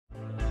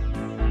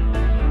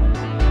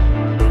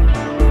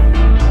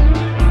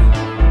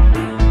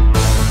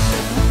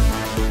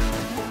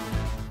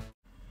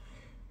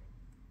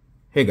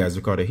Hey guys,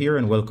 Ricardo here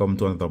and welcome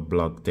to another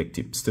blog tech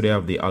tips. Today I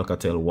have the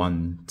Alcatel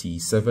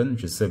 1T7,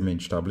 which is a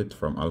 7-inch tablet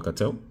from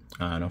Alcatel.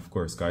 And of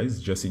course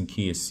guys, just in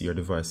case your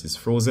device is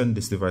frozen,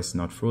 this device is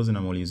not frozen.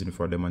 I'm only using it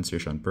for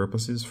demonstration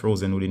purposes.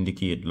 Frozen would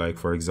indicate, like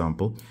for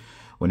example,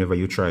 whenever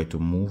you try to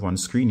move on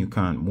screen, you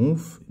can't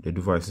move. The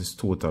device is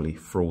totally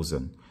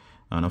frozen.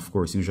 And of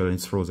course, usually when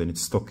it's frozen,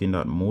 it's stuck in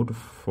that mode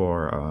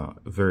for a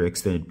very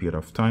extended period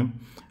of time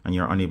and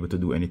you're unable to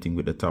do anything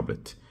with the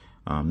tablet.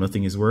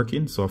 Nothing is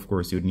working, so of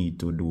course you need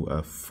to do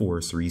a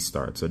force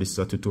restart. So this is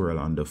a tutorial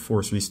on the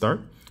force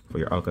restart for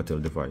your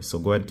Alcatel device. So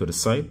go ahead to the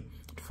side,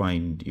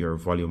 find your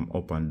volume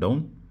up and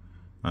down,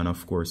 and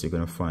of course you're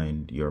going to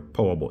find your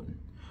power button.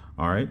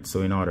 Alright,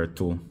 so in order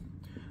to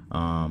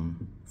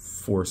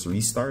force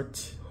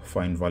restart,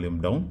 find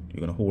volume down.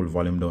 You're going to hold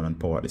volume down and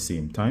power at the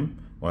same time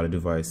while the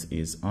device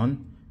is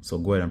on. So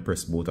go ahead and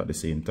press both at the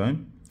same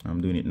time. I'm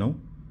doing it now.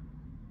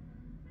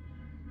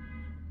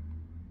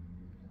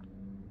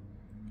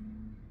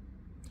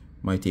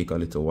 Might take a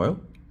little while.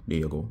 There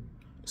you go.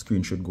 The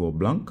screen should go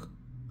blank.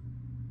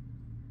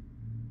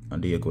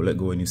 And there you go. Let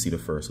go when you see the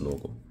first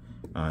logo.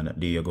 And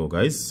there you go,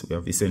 guys. We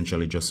have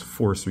essentially just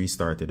force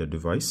restarted the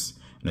device.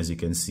 And as you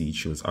can see, it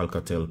shows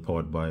Alcatel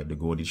powered by the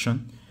Go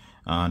Edition.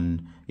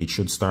 And it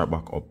should start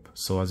back up.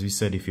 So as we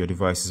said, if your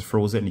device is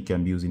frozen, it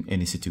can be used in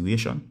any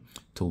situation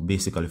to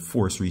basically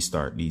force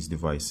restart these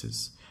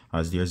devices,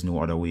 as there's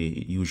no other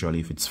way. Usually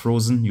if it's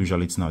frozen,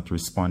 usually it's not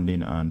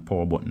responding and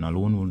power button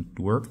alone won't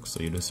work.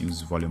 So you just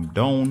use volume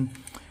down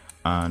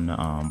and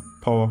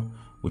power,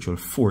 which will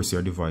force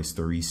your device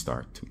to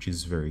restart, which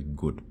is very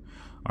good.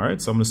 All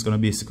right, so I'm just going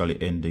to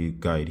basically end the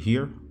guide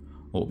here.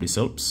 Hope this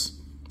helps.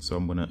 So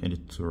I'm going to end the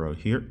tutorial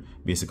here.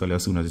 Basically,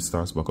 as soon as it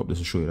starts back up, this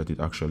will show you that it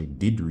actually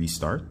did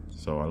restart.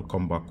 So I'll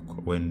come back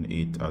when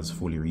it has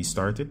fully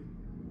restarted.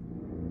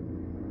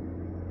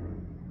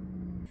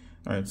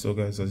 Alright, so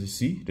guys, as you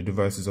see, the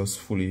device is just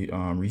fully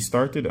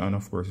restarted, and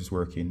of course it's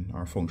working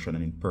or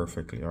functioning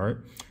perfectly. Alright,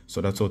 so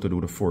that's how to do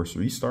the force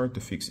restart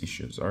to fix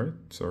issues. Alright,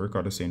 so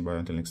Ricardo saying bye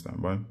until next time.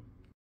 Bye.